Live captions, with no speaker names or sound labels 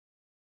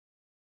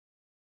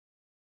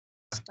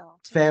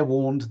fair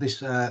warned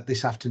this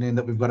afternoon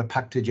that we've got a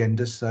packed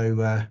agenda,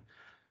 so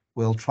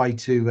we'll try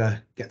to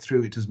get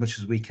through it as much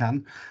as we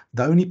can.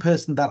 The only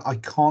person that I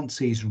can't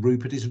see is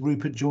Rupert. Is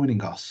Rupert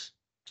joining us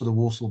for the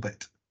Walsall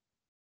bit?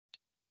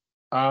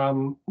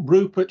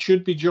 Rupert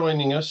should be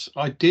joining us.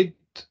 I've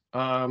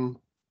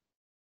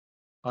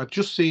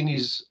just seen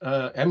his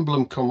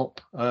emblem come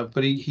up,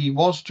 but he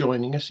was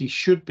joining us. He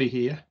should be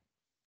here.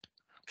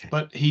 Okay.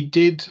 But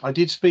I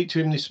did speak to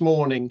him this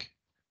morning,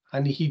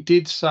 and he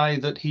did say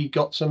that he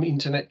got some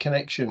internet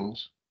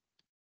connections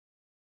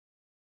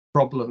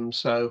problems.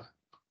 So,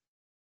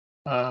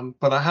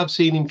 but I have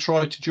seen him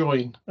try to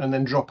join and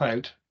then drop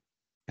out.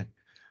 Okay.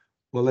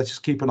 Well, let's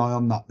just keep an eye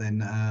on that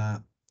then,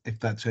 if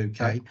that's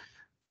okay.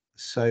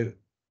 So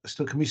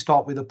can we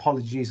start with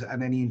apologies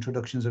and any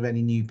introductions of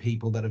any new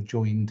people that have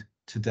joined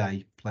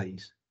today,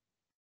 please?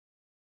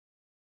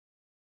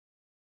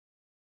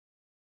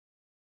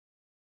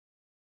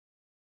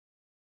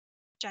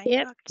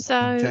 Jane,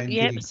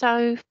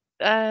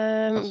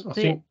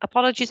 the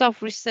apologies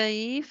I've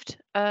received,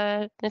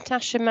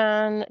 Natasha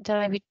Mann,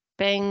 David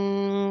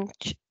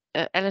Bench,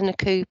 Eleanor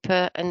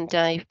Cooper and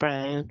Dave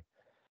Brown.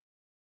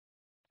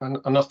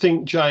 And I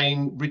think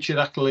Jane, Richard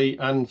Ackley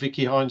and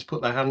Vicky Hines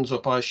put their hands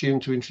up, I assume,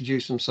 to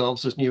introduce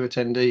themselves as new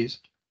attendees.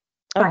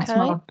 Thanks,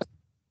 Mark.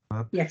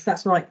 Yes,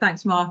 that's right.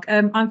 Thanks, Mark.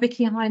 I'm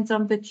Vicky Hines.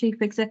 I'm the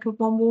Chief Executive of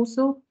One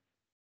Walsall.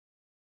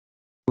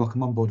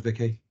 Welcome on board,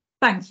 Vicky.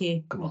 Thank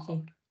you.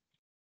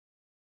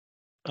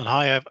 And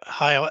hi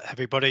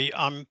everybody.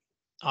 I'm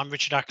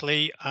Richard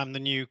Ackley. I'm the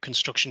new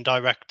Construction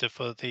Director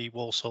for the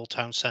Walsall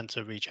Town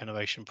Centre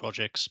regeneration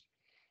projects.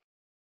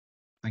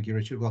 Thank you,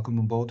 Richard. Welcome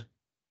on board.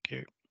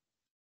 Thank you.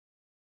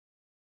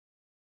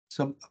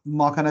 So,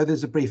 Mark, I know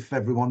there's a brief for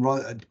everyone,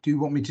 right? Do you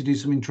want me to do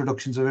some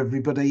introductions of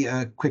everybody?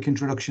 Quick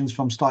introductions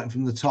starting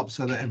from the top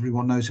so that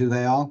everyone knows who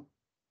they are?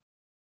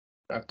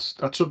 That's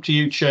up to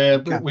you, Chair,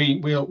 but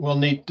we'll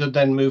need to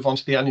then move on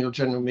to the annual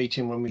general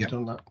meeting when we've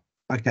done that.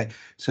 Okay,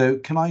 so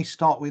can I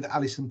start with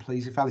Alison,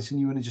 please? If Alison,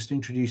 you want to just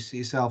introduce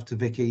yourself to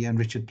Vicky and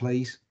Richard,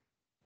 please.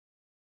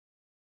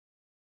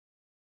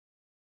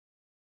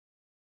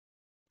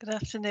 Good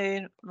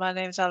afternoon. My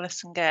name is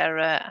Alison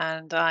Guerra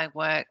and I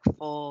work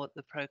for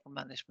the Programme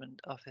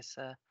Management Office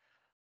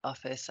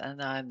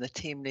and I'm the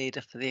team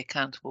leader for the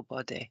accountable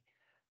body.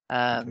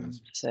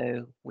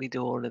 So we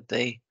do all of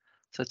the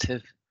sort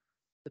of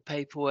the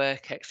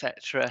paperwork,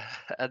 etc.,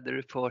 and the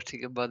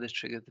reporting and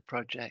monitoring of the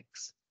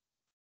projects.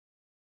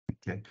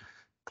 Okay,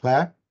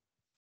 Claire.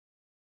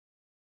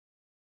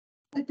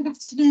 Good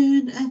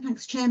afternoon.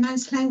 Thanks, Chair. My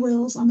name's Claire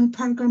Wills. I'm a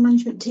Programme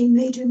Management Team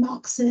Leader in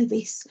Mark's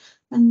service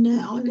and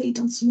I lead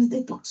on some of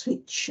the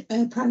Bloxwich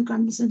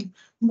programmes and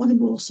one in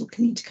Walsall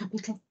Community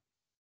Capital.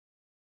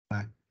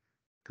 Can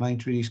I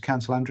introduce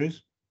Councillor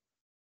Andrews?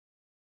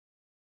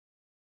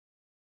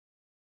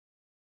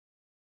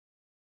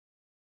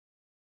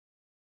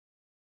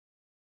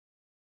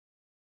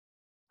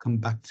 Come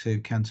back to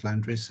Councillor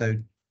Andrews. So,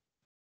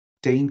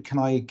 Dean, can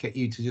I get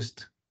you to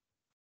just...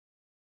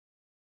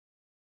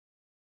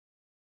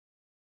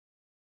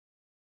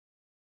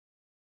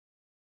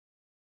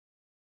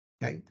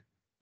 Okay.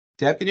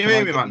 Deb, can you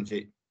hear me,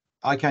 Manji?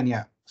 I can,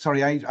 yeah.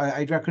 Sorry,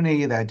 I couldn't hear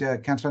you there.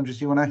 Councillor Andrews,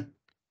 do you want to?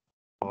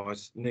 Oh,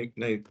 it's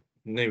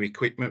new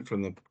equipment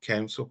from the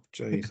council.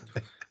 Jeez.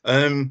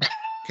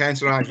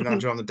 Councillor Adrian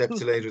Andrew, I'm the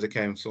Deputy Leader of the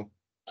council.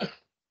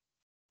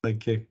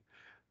 Thank you.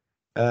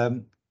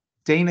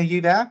 Dean, are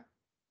you there?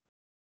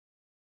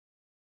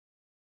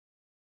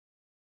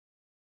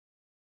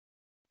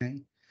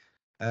 Okay.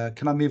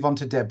 Can I move on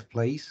to Deb,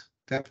 please?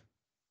 Deb,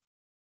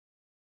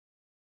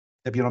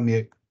 you're on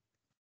mute.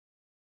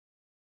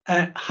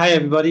 Hi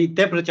everybody,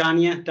 Deb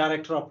Rajania,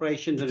 Director of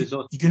Operations and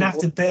Resources. You're going to have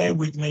to bear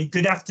with me.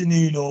 Good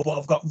afternoon all, but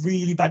I've got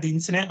really bad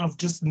internet. I've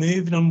just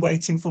moved and I'm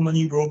waiting for my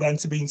new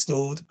broadband to be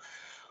installed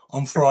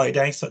on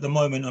Friday. So at the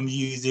moment I'm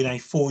using a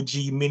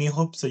 4G mini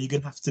hub, so you're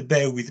going to have to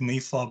bear with me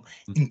from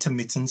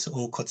intermittent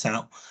or cut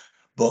out.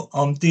 But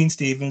I'm Dean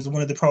Stevens,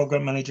 one of the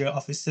Programme Manager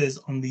Officers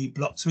on the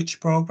Bloxwich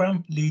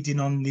programme, leading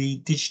on the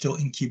digital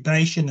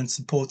incubation and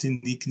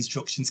supporting the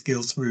construction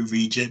skills through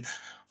region.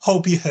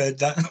 Hope you heard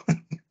that.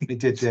 It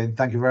did, Dean.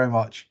 Thank you very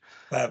much.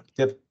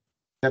 Deb,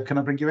 can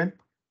I bring you in?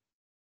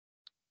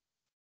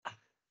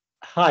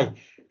 Hi,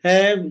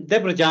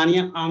 Deb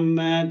Rajania. I'm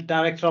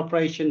Director of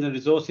Operations and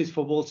Resources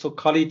for Walsall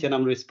College and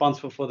I'm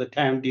responsible for the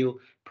Town Deal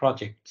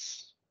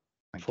projects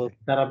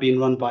that are being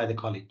run by the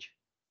college.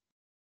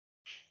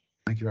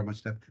 Thank you very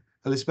much, Deb.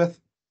 Elizabeth?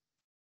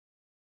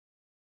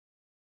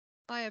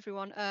 Hi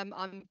everyone,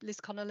 I'm Liz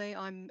Connolly.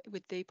 I'm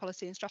with the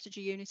Policy and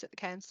Strategy Unit at the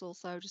Council,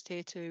 so just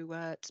here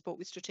to support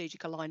with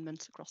strategic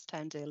alignment across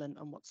Town Deal and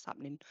what's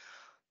happening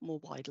more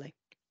widely.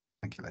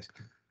 Thank you, Liz.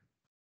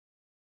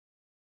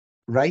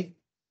 Ray?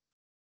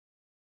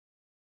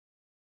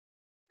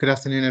 Good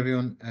afternoon,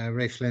 everyone.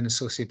 Ray Flynn,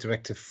 Associate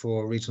Director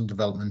for Regional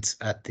Development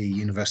at the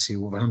University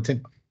of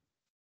Wolverhampton.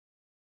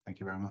 Thank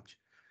you very much.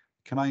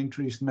 Can I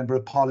introduce the Member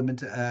of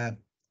Parliament,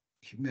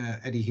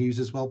 Eddie Hughes,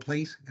 as well,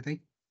 please,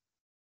 Eddie?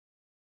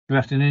 Good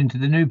afternoon to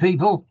the new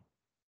people.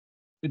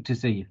 Good to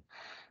see you.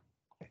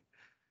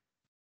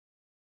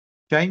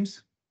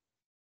 James?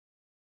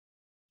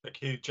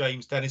 Thank you.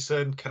 James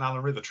Dennison, Canal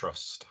and River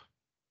Trust.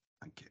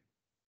 Thank you.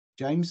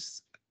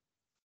 James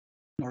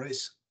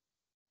Norris?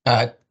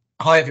 Hi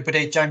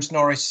everybody, James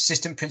Norris,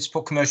 Assistant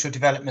Principal Commercial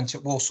Development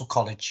at Walsall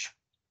College.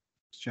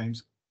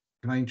 James,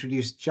 can I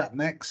introduce Jack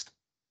next?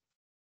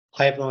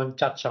 Hi everyone,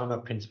 Jack Chalmer,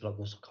 Principal at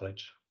Walsall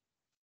College.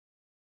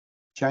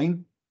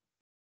 Jane?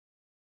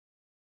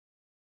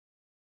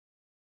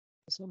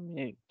 It's on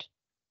mute.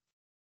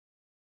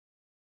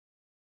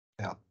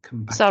 Yeah, I'll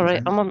come back. Sorry,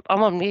 I'm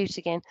on mute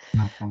again.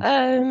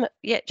 No,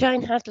 yeah,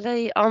 Jane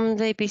Hadley. I'm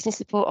the Business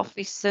Support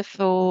Officer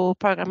for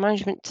Programme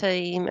Management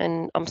Team,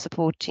 and I'm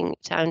supporting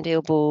Town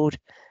Deal Board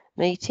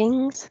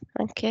meetings.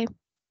 Thank you.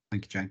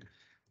 Thank you, Jane.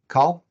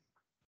 Carl?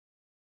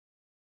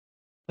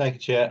 Thank you,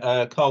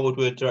 Chair. Carl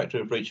Woodward,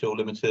 Director of Reach Hill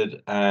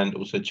Limited and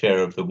also Chair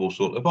of the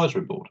Walsall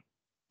Advisory Board.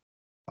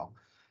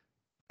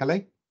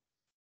 Kelly?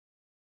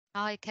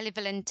 Hi, Kelly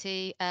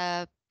Valenti,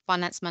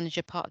 Finance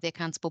Manager, part of the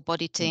accountable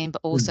body team, but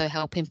also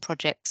helping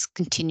projects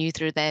continue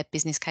through their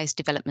business case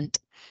development.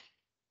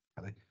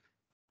 Kelly.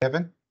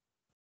 Kevin?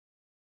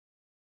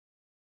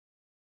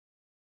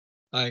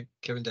 Hi,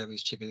 Kevin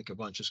Davies, Chief Executive of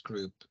Branches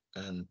Group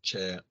and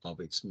Chair of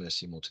its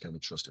Mercy Multi-Academy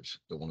Trust, which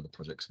is one of the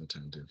projects in the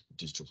town do,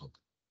 Digital Hub.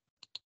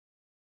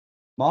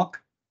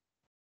 Mark?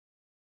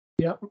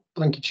 Yeah,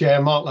 thank you, Chair.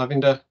 Mark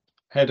Lavender,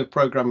 Head of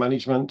Programme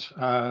Management,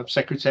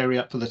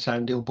 Secretariat for the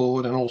Town Deal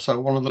Board, and also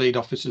one of the lead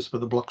officers for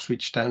the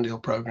Bloxwich Town Deal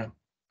Programme.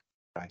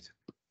 Right.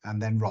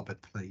 And then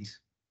Robert, please.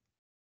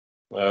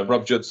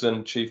 Rob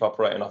Judson, Chief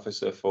Operating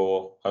Officer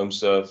for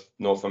HomeServe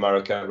North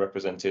America,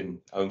 representing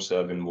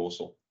HomeServe in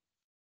Walsall.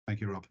 Thank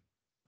you, Rob.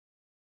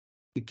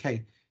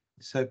 Okay,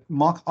 so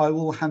Mark, I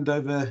will hand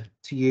over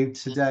to you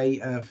today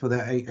for the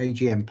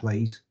AGM,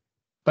 please.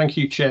 Thank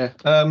you, Chair.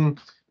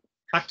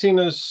 Acting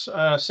as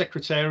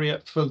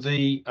Secretariat for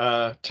the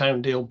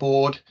Town Deal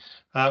Board,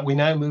 we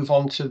now move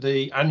on to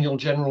the annual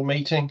general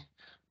meeting,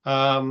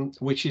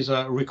 which is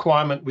a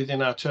requirement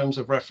within our terms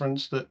of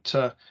reference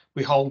that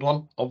we hold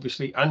one,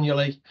 obviously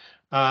annually.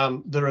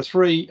 There are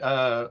three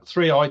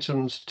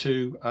items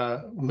to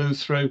move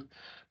through.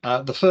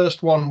 The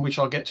first one, which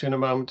I'll get to in a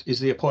moment, is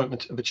the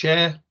appointment of a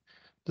chair.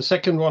 The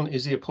second one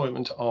is the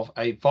appointment of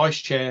a vice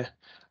chair,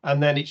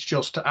 and then it's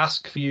just to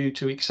ask for you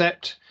to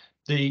accept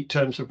the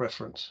terms of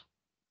reference.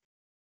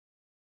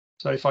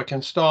 So if I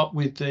can start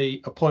with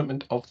the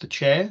appointment of the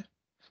chair.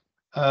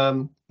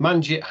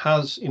 Manjit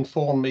has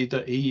informed me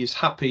that he is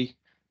happy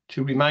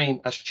to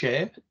remain as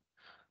chair,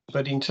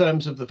 but in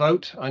terms of the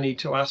vote, I need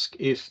to ask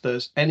if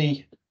there's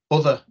any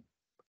other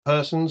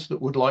persons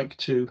that would like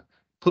to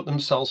put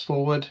themselves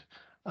forward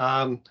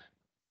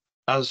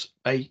as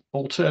a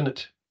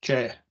alternate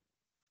chair.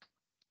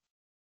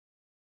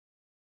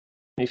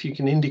 If you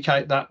can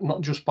indicate that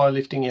not just by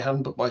lifting your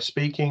hand but by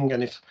speaking,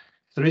 and if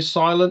there is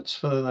silence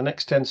for the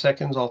next 10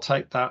 seconds, I'll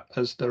take that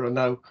as there are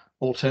no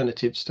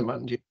alternatives to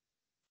Manjit.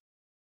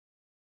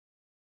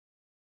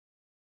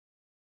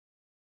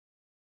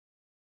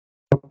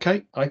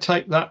 Okay, I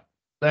take that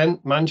then,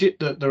 Manjit,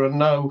 that there are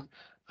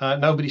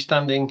nobody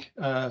standing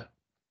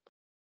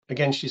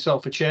against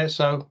yourself for chair.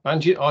 So,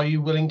 Manjit, are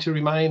you willing to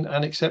remain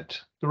and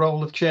accept the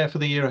role of chair for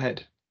the year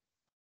ahead?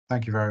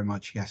 Thank you very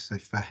much. Yes,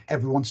 if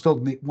everyone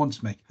still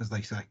wants me, as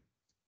they say.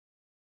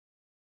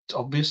 It's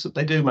obvious that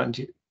they do,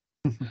 Manjit.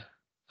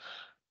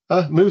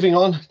 Moving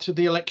on to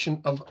the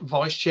election of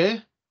vice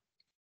chair.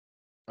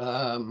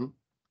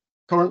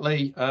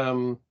 Currently,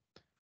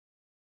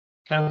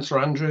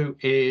 Councillor Andrew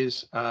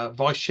is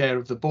vice chair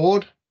of the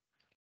board.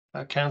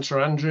 Councillor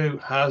Andrew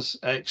has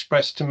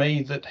expressed to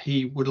me that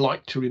he would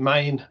like to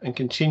remain and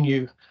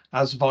continue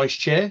as vice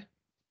chair.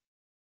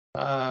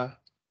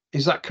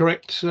 Is that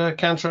correct,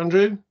 Councillor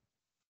Andrew?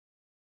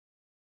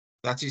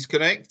 That is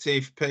correct.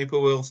 If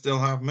people will still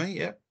have me,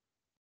 yeah.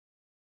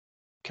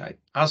 Okay,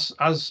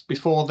 as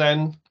before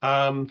then,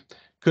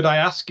 could I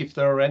ask if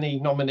there are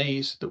any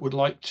nominees that would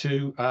like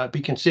to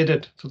be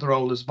considered for the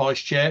role as vice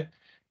chair?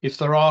 If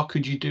there are,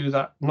 could you do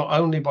that not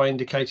only by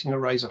indicating a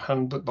raise of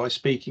hand, but by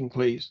speaking,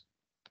 please?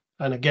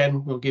 And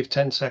again, we'll give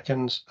 10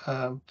 seconds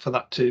for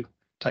that to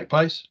take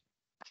place.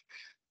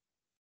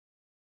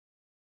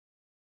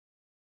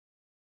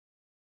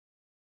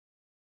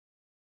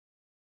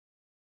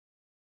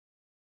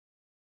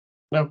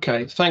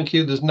 Okay, thank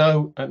you. There's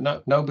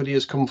nobody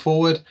has come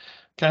forward.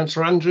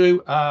 Councillor Andrew,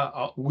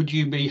 would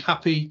you be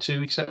happy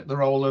to accept the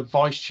role of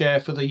vice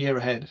chair for the year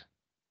ahead?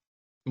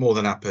 More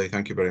than happy.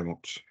 Thank you very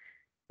much.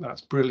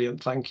 That's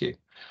brilliant. Thank you.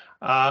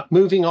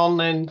 Moving on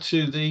then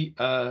to the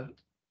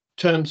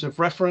terms of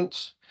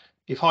reference.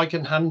 If I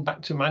can hand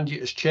back to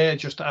Manjit as chair,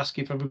 just to ask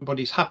if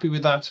everybody's happy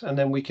with that, and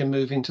then we can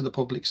move into the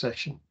public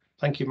session.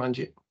 Thank you,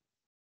 Manjit.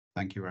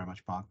 Thank you very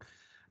much, Mark.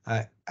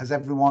 Has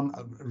everyone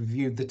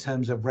reviewed the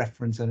terms of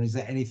reference, and is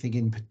there anything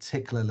in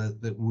particular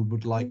that we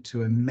would like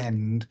to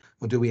amend,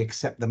 or do we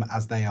accept them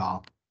as they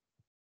are?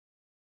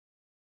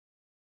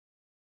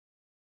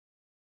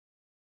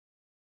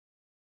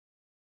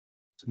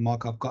 So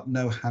Mark, I've got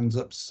no hands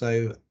up,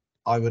 so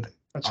I would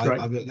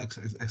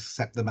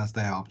accept them as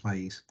they are,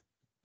 please.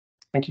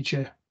 Thank you,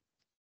 Chair.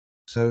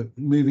 So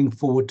moving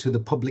forward to the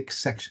public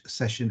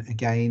session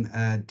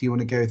again, do you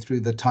want to go through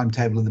the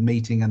timetable of the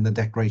meeting and the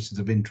declarations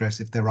of interest?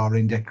 If there are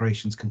any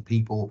declarations, can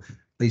people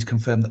please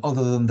confirm that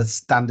other than the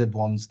standard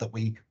ones that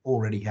we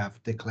already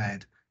have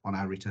declared on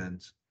our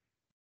returns?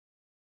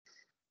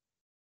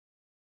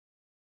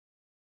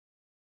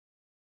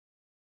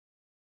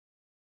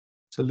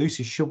 So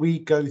Lucy, shall we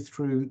go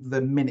through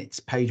the minutes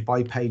page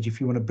by page? If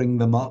you want to bring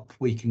them up,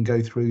 we can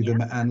go through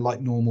them, and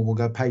like normal, we'll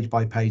go page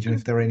by page. And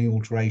if there are any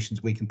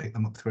alterations, we can pick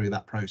them up through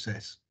that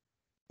process.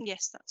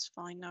 Yes, that's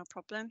fine, no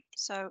problem.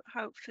 So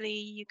hopefully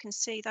you can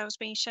see those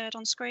being shared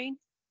on screen.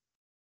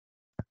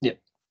 Yep.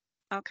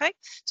 Okay,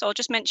 so I'll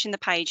just mention the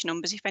page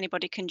numbers if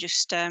anybody can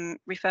just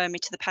refer me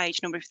to the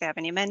page number if they have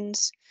any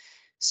amends.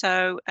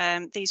 So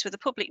these were the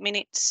public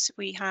minutes.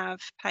 We have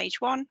page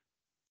 1,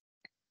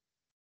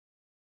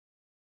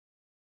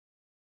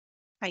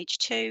 page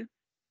 2,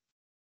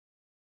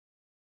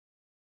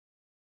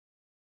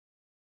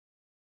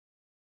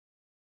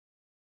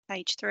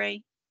 page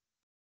 3,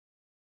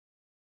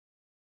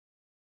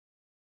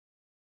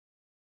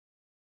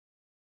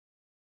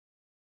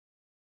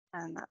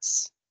 and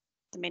that's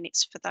the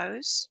minutes for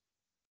those.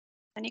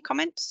 Any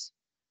comments?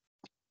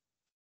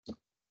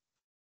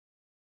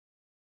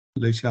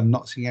 Lucy, I'm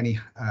not seeing any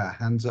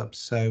hands up,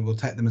 so we'll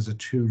take them as a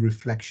true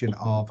reflection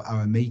of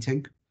our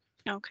meeting.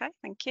 Okay,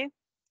 thank you.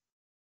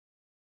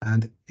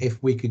 And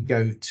if we could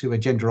go to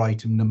agenda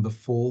item number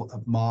 4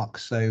 of Mark,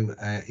 so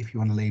if you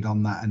want to lead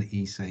on that and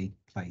EC,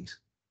 please.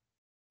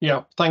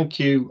 Yeah, thank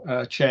you,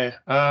 Chair.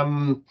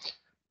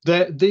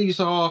 These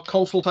are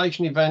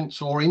consultation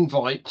events or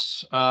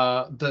invites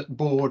that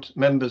board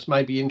members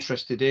may be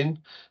interested in.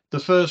 The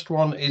first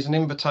one is an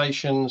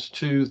invitation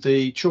to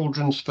the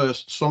Children's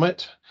First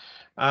Summit,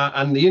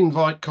 and the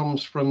invite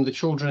comes from the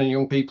Children and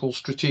Young People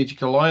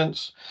Strategic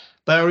Alliance.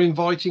 They are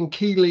inviting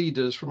key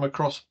leaders from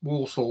across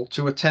Walsall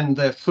to attend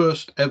their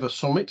first ever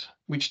summit,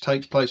 which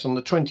takes place on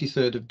the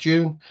 23rd of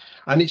June,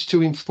 and it's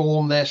to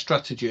inform their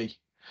strategy.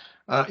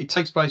 It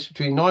takes place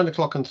between 9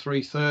 o'clock and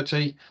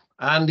 3:30,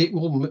 and it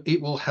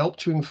will help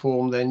to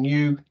inform their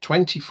new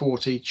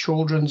 2040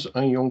 Children's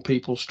and Young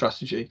People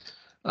strategy.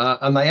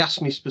 And they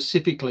asked me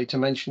specifically to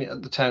mention it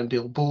at the Town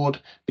Deal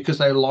Board because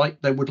they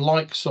would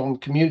like some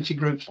community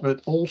groups,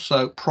 but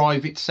also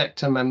private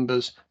sector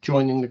members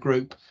joining the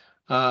group,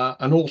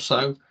 and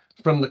also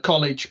from the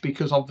college,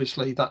 because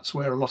obviously that's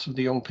where a lot of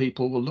the young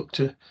people will look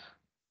to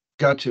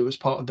go to as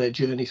part of their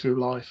journey through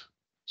life.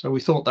 So we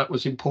thought that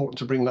was important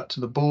to bring that to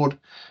the board.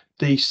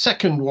 The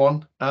second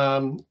one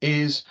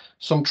is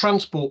some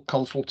transport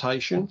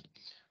consultation,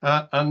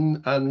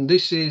 and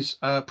this is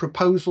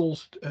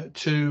proposals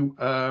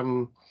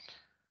to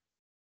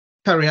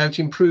carry out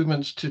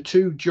improvements to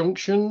 2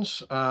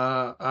 junctions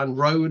and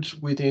roads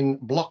within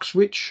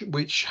Bloxwich,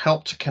 which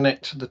help to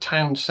connect the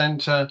town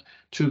centre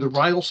to the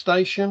rail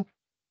station.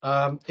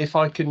 If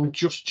I can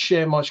just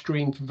share my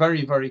screen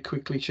very, very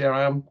quickly, Chair,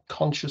 I am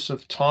conscious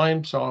of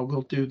time, so I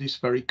will do this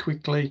very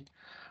quickly.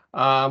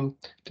 To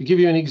give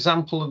you an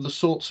example of the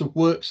sorts of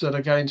works that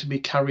are going to be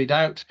carried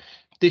out,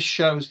 this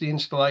shows the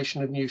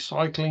installation of new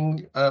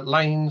cycling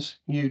lanes,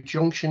 new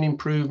junction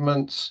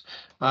improvements,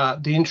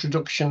 the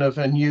introduction of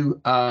a new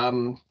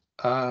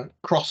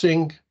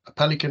crossing, a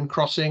pelican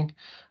crossing,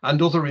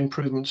 and other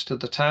improvements to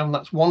the town.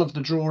 That's one of the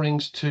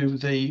drawings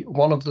to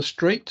one of the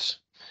streets,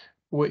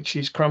 which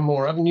is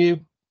Cranmore Avenue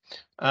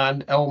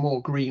and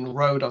Elmore Green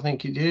Road, I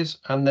think it is.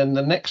 And then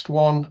the next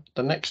one,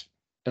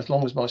 as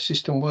long as my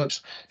system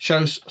works,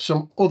 shows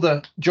some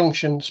other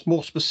junctions,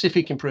 more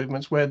specific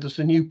improvements, where there's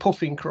a new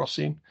puffing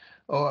crossing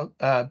or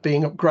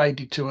being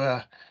upgraded to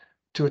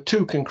a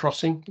toucan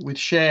crossing with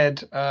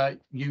shared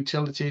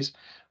utilities,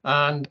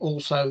 and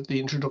also the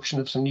introduction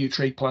of some new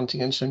tree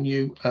planting and some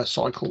new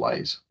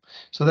cycleways.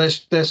 So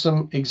there's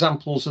some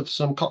examples of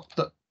some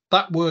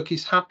that work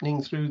is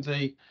happening through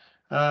the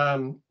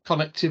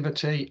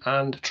connectivity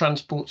and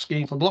transport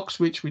scheme for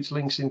Bloxwich, which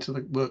links into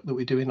the work that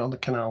we're doing on the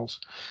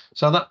canals.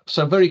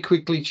 So very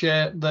quickly,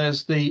 Chair,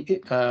 there's the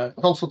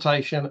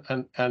consultation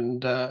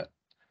and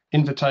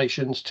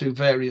invitations to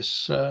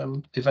various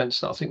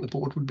events that I think the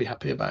board would be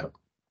happy about.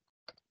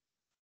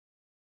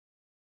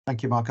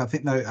 Thank you, Mark. I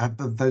think those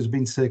have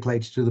been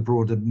circulated to the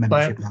broader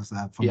membership,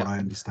 from what I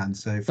understand.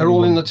 So they're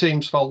all in the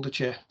Teams folder,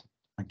 Chair.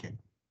 Thank you.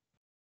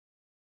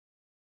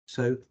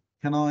 So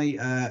can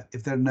I,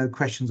 if there are no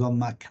questions on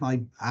that, can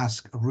I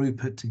ask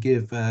Rupert to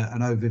give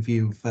an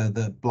overview of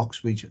the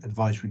Bloxwich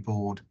Advisory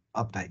Board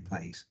update,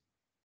 please?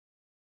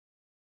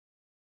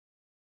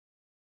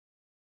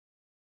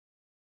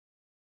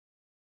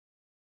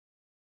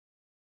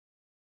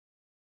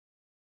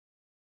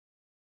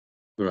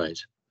 Right.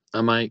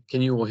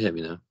 Can you all hear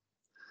me now?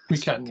 We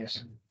can,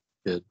 yes.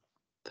 Good.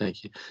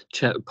 Thank you.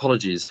 Chair,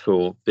 apologies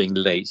for being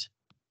late.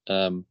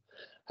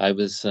 I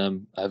was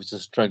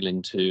just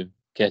struggling to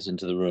get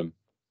into the room.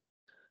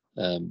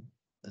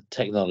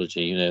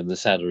 Technology, in the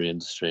salary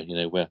industry,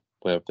 we're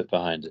a bit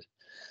behind it.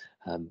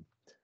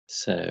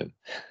 So here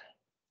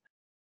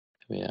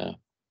we are.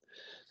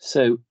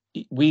 So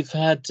we've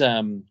had.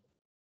 So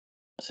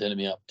let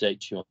me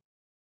update you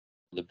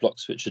the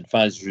Bloxwich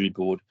Advisory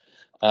Board.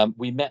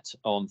 We met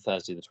on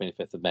Thursday, the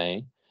 25th of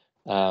May.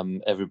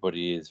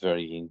 Everybody is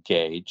very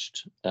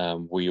engaged.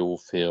 We all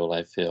feel,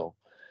 I feel,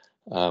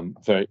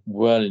 very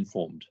well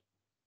informed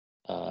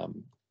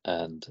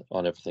and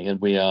on everything.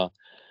 And we are,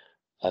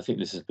 I think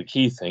this is the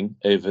key thing,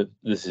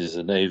 this is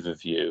an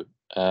overview.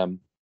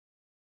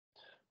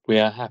 We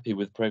are happy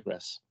with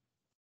progress.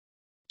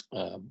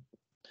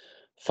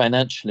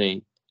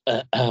 Financially,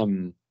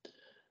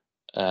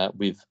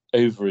 we've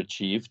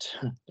overachieved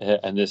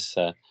and this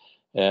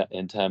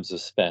in terms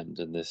of spend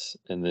in this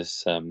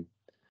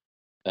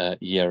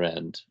year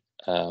end,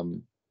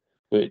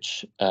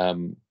 which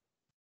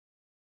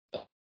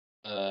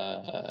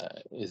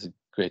is a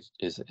great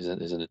is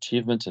an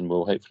achievement, and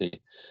will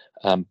hopefully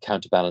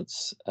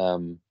counterbalance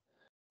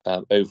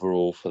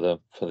overall for the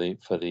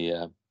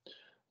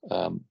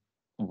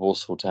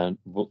Walsall Town,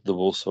 the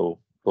Walsall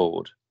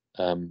board.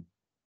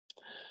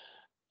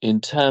 In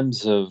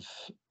terms of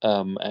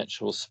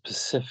actual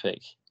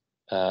specific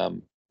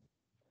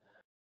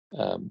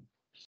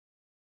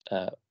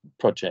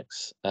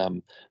projects,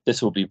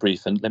 this will be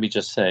brief, and let me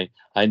just say,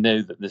 I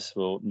know that this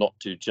will not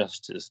do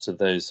justice to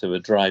those who are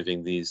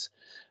driving these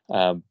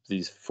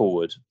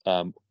forward,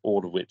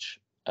 all of which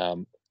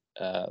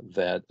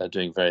they're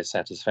doing very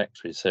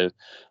satisfactory. So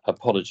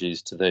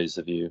apologies to those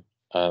of you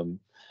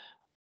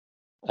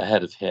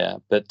ahead of here,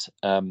 but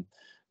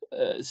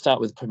start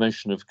with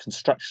promotion of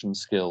construction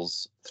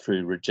skills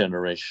through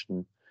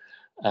regeneration.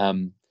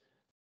 It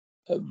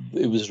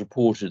was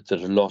reported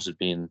that a lot of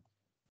the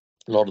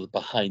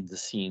behind the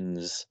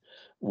scenes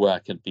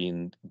work had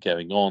been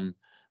going on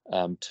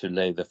to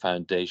lay the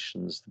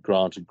foundations, the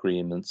grant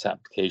agreements,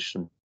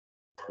 application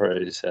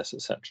process,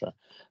 etc.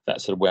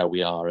 That's sort of where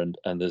we are, and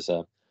there's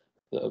the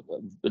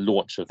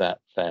launch of that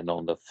then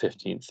on the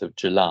 15th of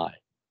July.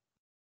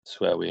 That's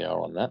where we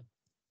are on that.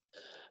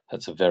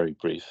 That's a very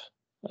brief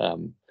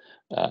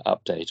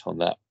update on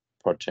that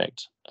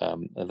project.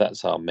 And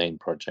that's our main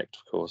project,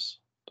 of course,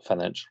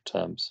 financial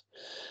terms.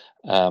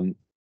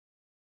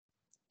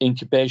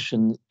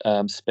 Incubation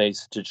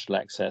space digital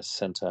access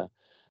centre.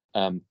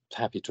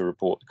 Happy to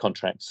report the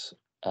contracts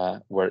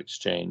were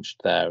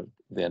exchanged there at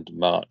the end of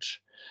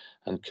March,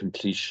 and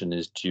completion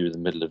is due the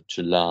middle of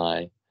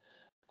July.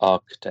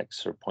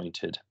 Architects are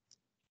appointed.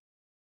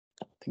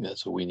 I think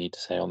that's all we need to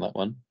say on that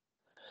one.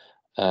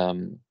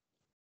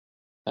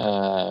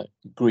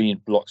 Green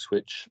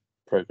Bloxwich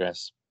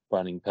progress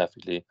running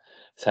perfectly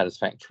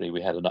satisfactorily.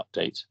 We had an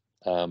update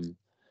on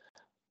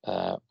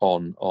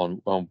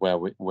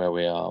where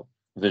we are.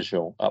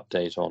 Visual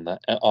update on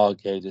that. Our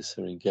gators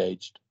are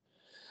engaged.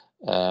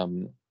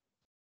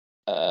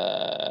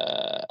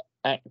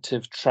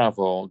 Active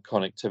travel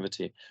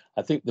connectivity.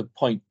 I think the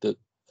point that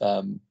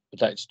I'd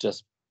like to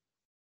just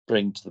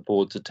bring to the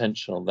board's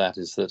attention on that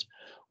is that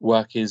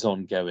work is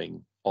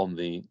ongoing on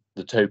the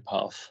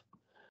towpath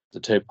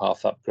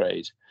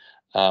upgrade,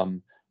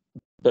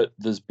 but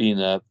there's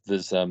a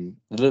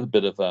little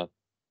bit of a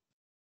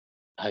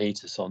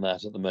hiatus on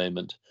that at the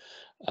moment,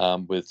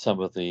 with some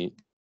of the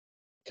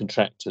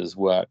contractors'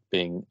 work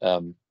being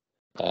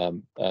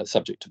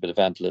subject to a bit of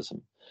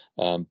vandalism,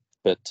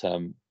 but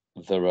so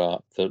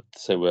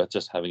we're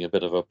just having a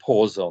bit of a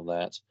pause on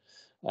that,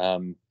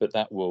 but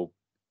that will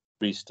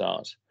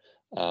restart,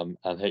 and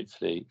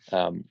hopefully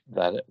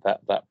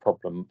that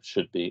problem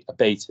should be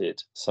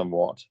abated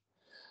somewhat.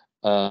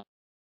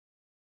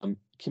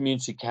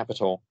 Community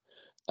capital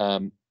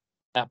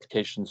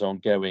applications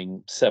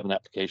ongoing. 7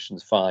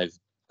 applications, 5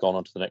 gone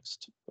on to the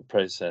next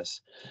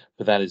process,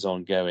 but that is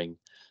ongoing.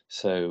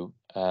 So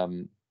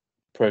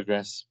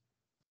progress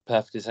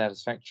perfectly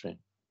satisfactory.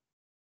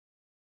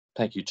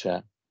 Thank you,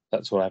 Chair.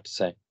 That's all I have to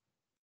say.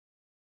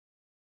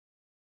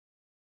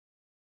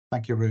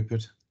 Thank you,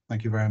 Rupert.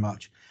 Thank you very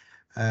much.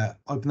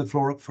 Open the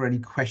floor up for any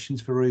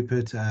questions for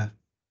Rupert.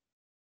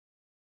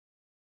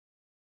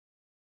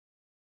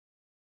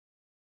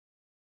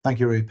 Thank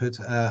you, Rupert.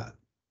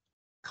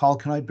 Carl,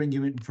 can I bring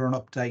you in for an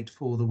update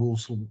for the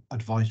Walsall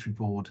Advisory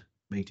Board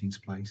meetings,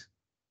 please?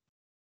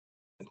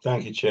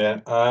 Thank you,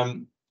 Chair.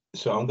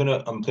 So I'm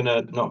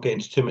gonna not get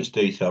into too much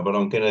detail, but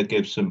I'm gonna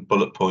give some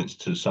bullet points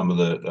to some of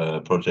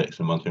the projects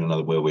and one thing or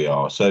another where we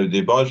are. So the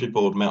advisory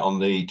board met on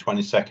the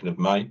 22nd of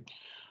May,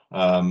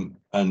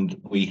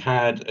 and we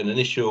had some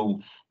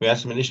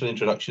initial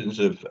introductions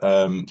of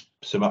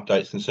some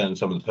updates concerning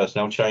some of the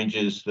personnel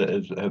changes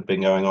that have been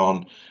going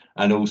on,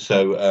 and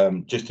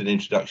also just an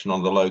introduction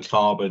on the low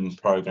carbon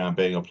programme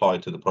being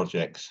applied to the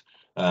projects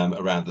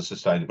around the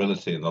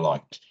sustainability and the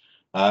like.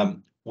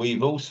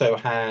 We've also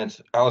had,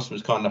 Alison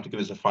was kind enough to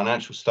give us a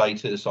financial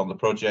status on the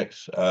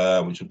projects,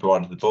 which we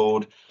provided to the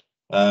board.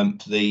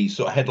 The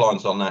sort of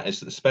headlines on that is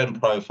that the spend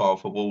profile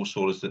for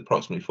Walsall is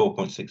approximately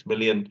 4.6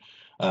 million.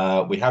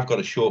 We have got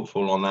a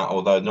shortfall on that,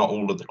 although not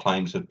all of the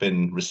claims have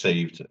been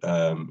received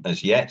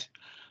as yet.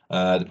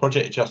 The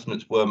project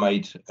adjustments were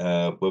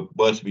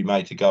to be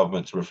made to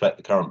government to reflect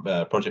the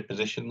current project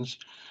positions,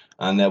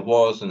 and there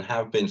was and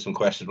have been some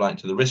questions relating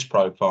to the risk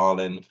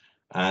profiling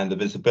and the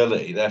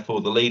visibility.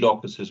 Therefore, the lead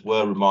officers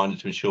were reminded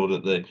to ensure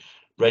that the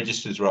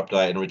registers are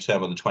updated and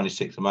returned on the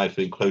 26th of May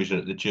for inclusion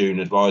at the June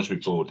advisory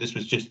board. This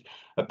was just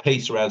a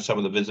piece around some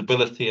of the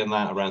visibility and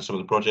that around some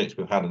of the projects.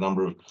 We've had a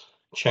number of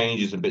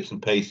changes and bits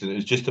and pieces. It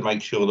was just to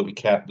make sure that we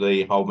kept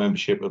the whole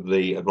membership of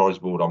the advisory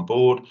board on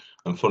board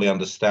and fully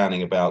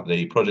understanding about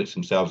the projects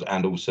themselves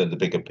and also the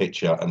bigger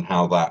picture and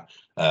how that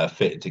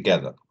fitted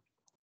together.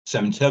 So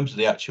in terms of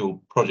the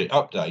actual project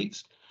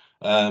updates,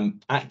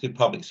 active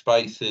public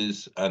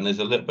spaces, and there's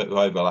a little bit of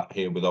overlap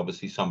here with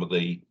obviously some of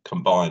the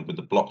combined with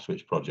the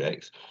Bloxwich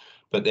projects,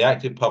 but the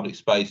active public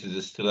spaces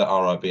are still at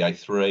RIBA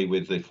 3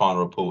 with the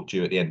final report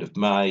due at the end of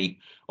May,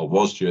 or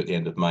was due at the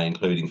end of May,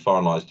 including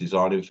finalised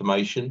design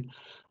information.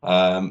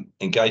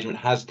 Engagement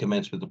has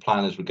commenced with the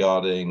planners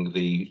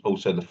regarding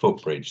also the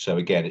footbridge. So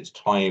again, it's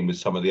tying with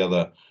some of the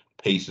other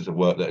pieces of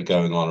work that are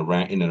going on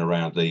in and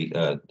around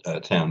the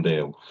town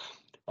deal.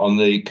 On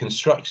the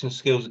Construction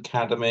Skills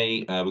Academy,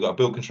 we've got a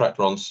build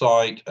contractor on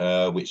site,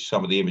 which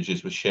some of the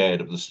images were shared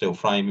of the steel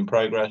frame in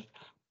progress.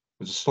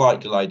 There's a slight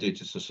delay due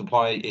to some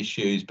supply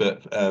issues,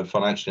 but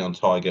financially on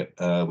target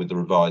with the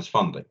revised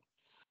funding.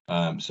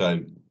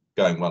 So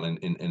going well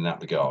in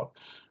that regard.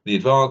 The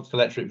Advanced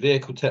Electric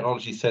Vehicle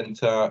Technology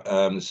Centre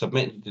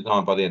submitted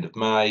design by the end of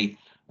May.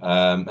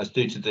 As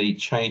due to the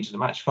change in the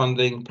match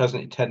funding,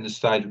 presently tender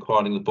stage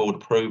requiring the board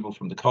approval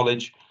from the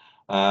college.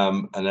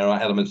 And there are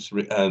elements,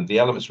 the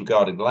elements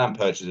regarding the land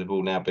purchase have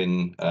all now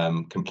been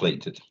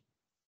completed.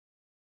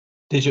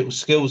 Digital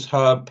Skills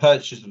Hub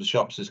purchase of the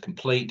shops is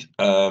complete.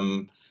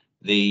 A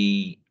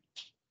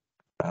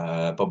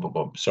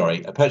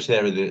purchase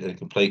area is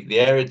complete. The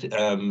area is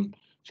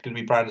going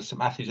to be branded St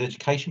Matthew's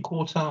Education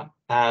Quarter,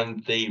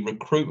 and the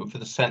recruitment for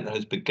the centre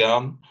has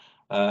begun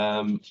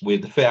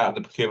with the fit out of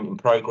the procurement in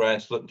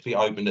progress, looking to be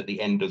opened at the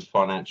end of the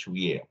financial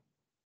year.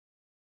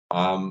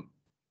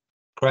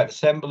 Correct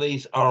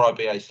assemblies,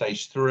 RIBA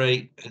stage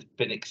 3 has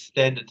been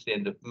extended to the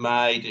end of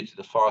May due to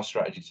the fire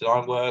strategy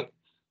design work.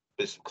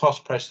 There's some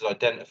cost pressures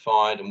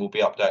identified and will be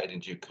updated in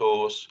due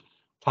course.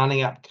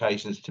 Planning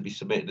applications to be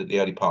submitted at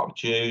the early part of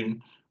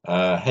June.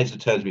 Heads of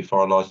terms to be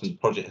finalised, and the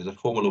project has a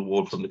formal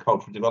award from the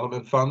Cultural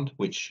Development Fund,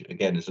 which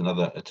again is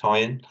another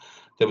tie-in.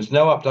 There was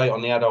no update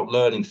on the Adult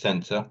Learning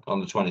Centre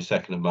on the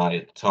 22nd of May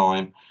at the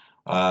time.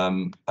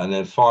 And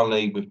then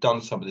finally, we've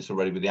done some of this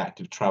already with the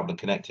active travel and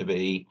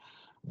connectivity,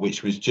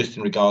 which was just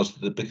in regards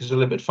to because the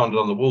limit funded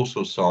on the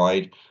Walsall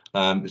side,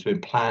 it's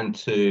been planned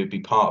to be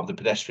part of the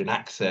pedestrian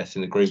access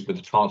in the group with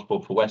the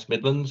Transport for West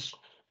Midlands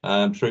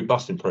through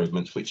bus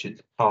improvements, which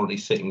is currently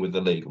sitting with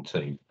the legal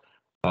team.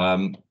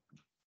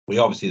 We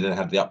obviously then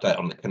have the update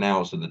on the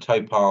canals and the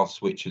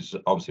towpaths, which is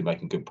obviously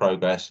making good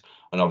progress,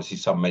 and obviously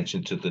some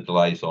mention to the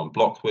delays on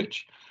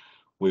Bloxwich.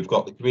 We've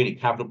got the community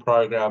capital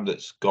programme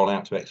that's gone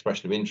out to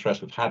expression of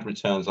interest. We've had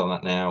returns on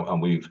that now,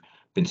 and we've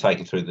been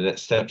taken through the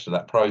next steps of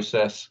that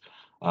process.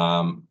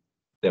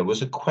 There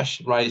was a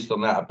question raised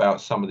on that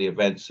about some of the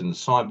events and the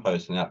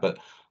signposting that, but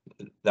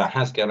that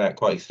has gone out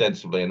quite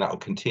extensively, and that will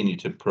continue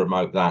to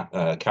promote that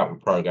capital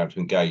programme to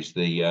engage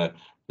the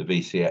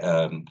VC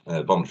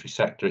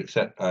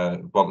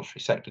voluntary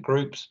sector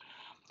groups.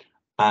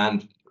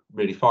 And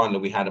really finally,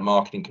 we had a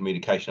marketing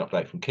communication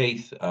update from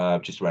Keith,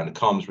 just around the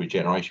comms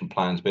regeneration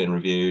plans being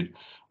reviewed,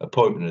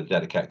 appointment of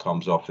dedicated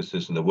comms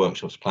officers, and the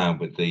workshops planned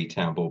with the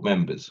town board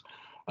members.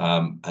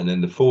 And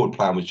then the forward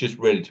plan was just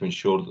really to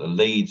ensure that the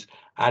leads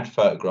add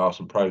photographs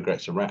and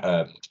progress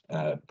around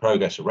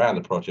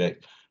the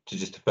project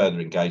to further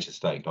engage the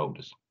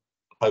stakeholders.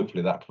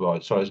 Hopefully that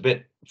provides, sorry, it's a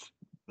bit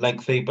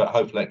lengthy, but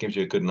hopefully that gives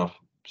you a good enough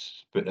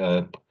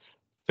feel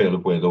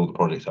of where all the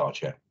projects are,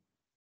 Chair.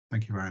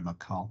 Thank you very much,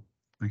 Carl.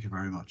 Thank you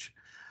very much.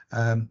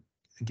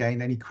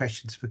 Again, any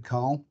questions for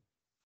Carl?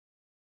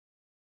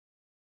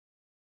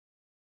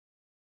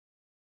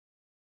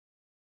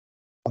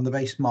 On the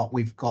base, Mark,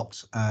 we've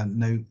got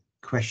no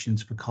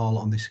questions for Carl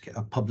on this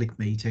public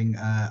meeting.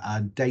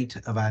 Our date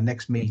of our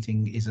next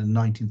meeting is the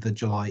 19th of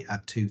July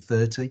at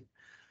 2:30.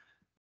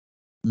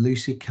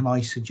 Lucy, can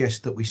I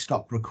suggest that we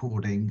stop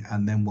recording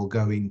and then we'll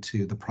go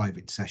into the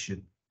private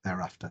session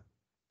thereafter?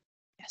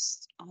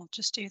 Yes, I'll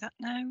just do that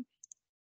now.